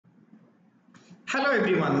Hello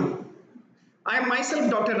everyone. I am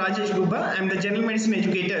myself Dr. Rajesh Gubba. I am the General Medicine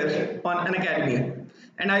Educator on Unacademy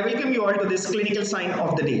and I welcome you all to this clinical sign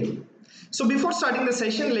of the day. So before starting the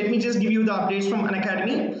session, let me just give you the updates from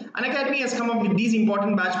Unacademy. Unacademy has come up with these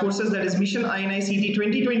important batch courses, that is Mission INI-CET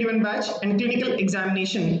 2021 batch and Clinical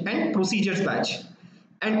Examination and Procedures batch.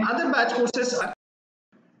 And other batch courses are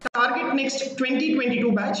Target Next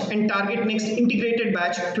 2022 batch and Target Next Integrated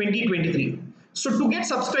batch 2023. So to get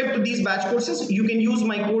subscribed to these batch courses, you can use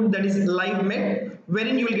my code, that is LiveMed,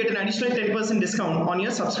 wherein you will get an additional 10% discount on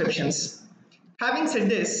your subscriptions. Having said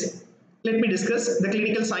this, let me discuss the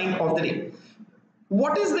clinical sign of the day.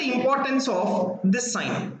 What is the importance of this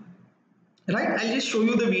sign? Right, I'll just show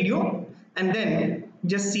you the video and then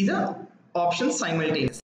just see the options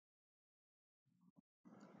simultaneously.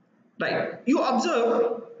 Right, you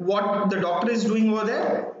observe what the doctor is doing over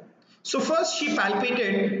there. So first she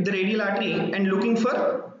palpated the radial artery and looking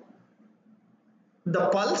for the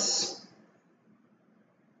pulse,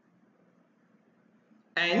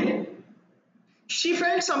 and she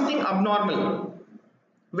felt something abnormal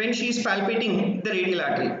when she is palpating the radial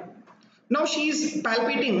artery. Now she is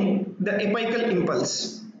palpating the apical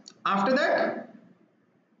impulse. After that,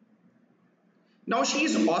 now she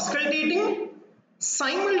is auscultating.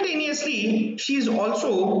 Simultaneously, she is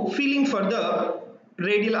also feeling for the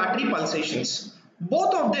radial artery pulsations.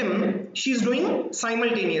 Both of them she is doing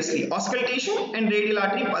simultaneously, auscultation and radial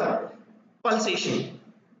artery pulsation.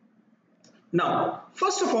 Now,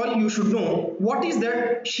 first of all, you should know what is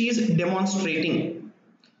that she is demonstrating.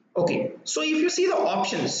 Okay, so if you see the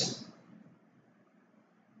options,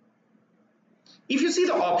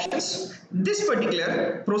 this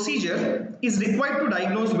particular procedure is required to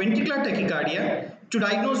diagnose ventricular tachycardia, to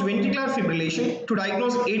diagnose ventricular fibrillation, to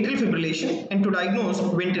diagnose atrial fibrillation, and to diagnose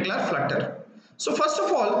ventricular flutter. So first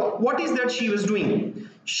of all, what is that she was doing?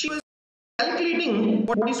 She was calculating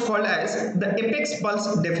what is called as the apex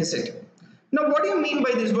pulse deficit. Now, what do you mean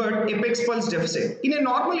by this word apex pulse deficit? In a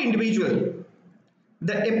normal individual,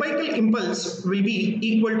 the apical impulse will be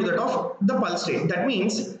equal to that of the pulse rate. That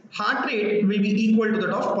means heart rate will be equal to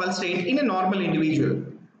that of pulse rate in a normal individual.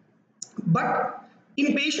 But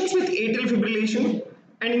in patients with atrial fibrillation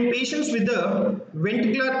and in patients with the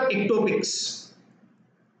ventricular ectopics,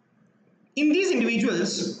 in these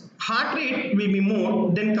individuals, heart rate will be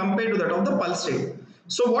more than compared to that of the pulse rate.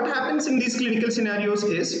 So what happens in these clinical scenarios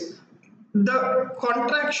is the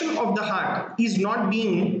contraction of the heart is not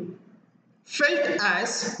being felt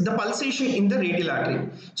as the pulsation in the radial artery.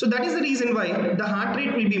 So that is the reason why the heart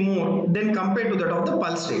rate will be more than compared to that of the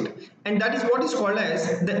pulse rate, and that is what is called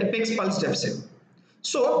as the apex pulse deficit.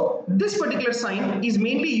 So this particular sign is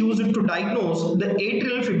mainly used to diagnose the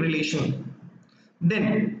atrial fibrillation.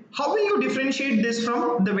 Then how will you differentiate this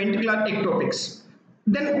from the ventricular ectopics?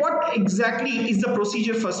 Then what exactly is the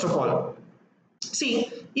procedure first of all?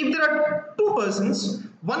 See, if there are two persons,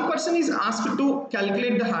 one person is asked to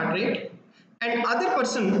calculate the heart rate and other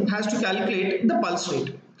person has to calculate the pulse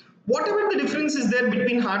rate. Whatever the difference is there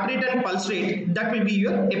between heart rate and pulse rate, that will be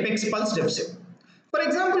your apex pulse deficit. For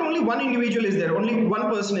example, only one individual is there, only one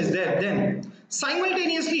person is there, then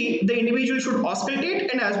simultaneously the individual should auscultate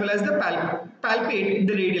and as well as the palpate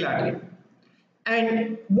the radial artery.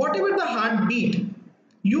 And whatever the heartbeat,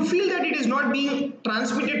 you feel that it is not being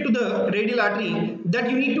transmitted to the radial artery, that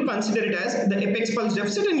you need to consider it as the apex pulse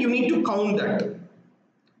deficit and you need to count that.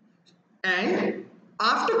 And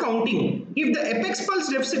after counting, if the apex pulse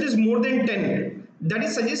deficit is more than 10, that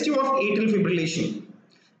is suggestive of atrial fibrillation.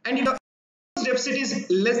 And if the pulse deficit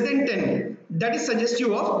is less than 10, that is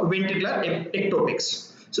suggestive of ventricular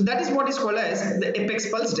ectopics. So that is what is called as the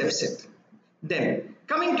apex pulse deficit. Then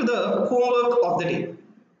coming to the homework of the day.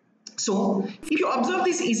 So if you observe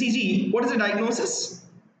this ECG, what is the diagnosis?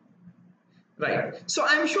 Right. So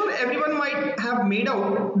I'm sure everyone might have made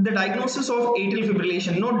out the diagnosis of atrial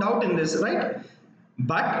fibrillation, no doubt in this, right?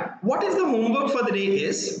 But what is the homework for the day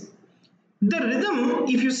is the rhythm.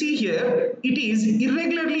 If you see here, it is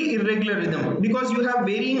irregular rhythm because you have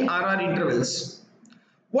varying RR intervals.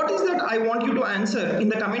 What is that I want you to answer in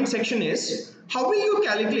the comment section is how will you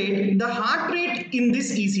calculate the heart rate in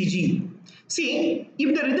this ECG? See,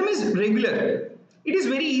 if the rhythm is regular, it is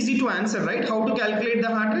very easy to answer, right? How to calculate the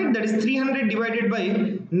heart rate? That is 300 divided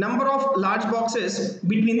by number of large boxes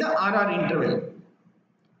between the RR interval.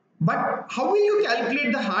 But how will you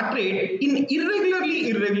calculate the heart rate in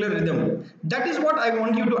irregular rhythm? That is what I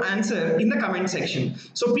want you to answer in the comment section.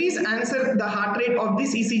 So please answer the heart rate of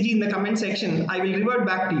this ECG in the comment section. I will revert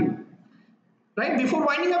back to you. Right? Before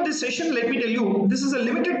winding up this session, let me tell you, this is a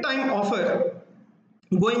limited time offer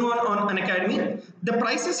going on Unacademy. The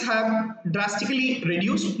prices have drastically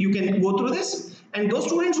reduced. You can go through this And those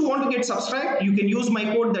students who want to get subscribed, you can use my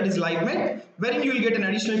code, that is LiveMed, wherein you will get an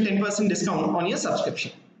additional 10% discount on your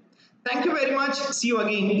subscription. Thank you very much. See you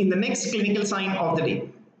again in the next clinical sign of the day.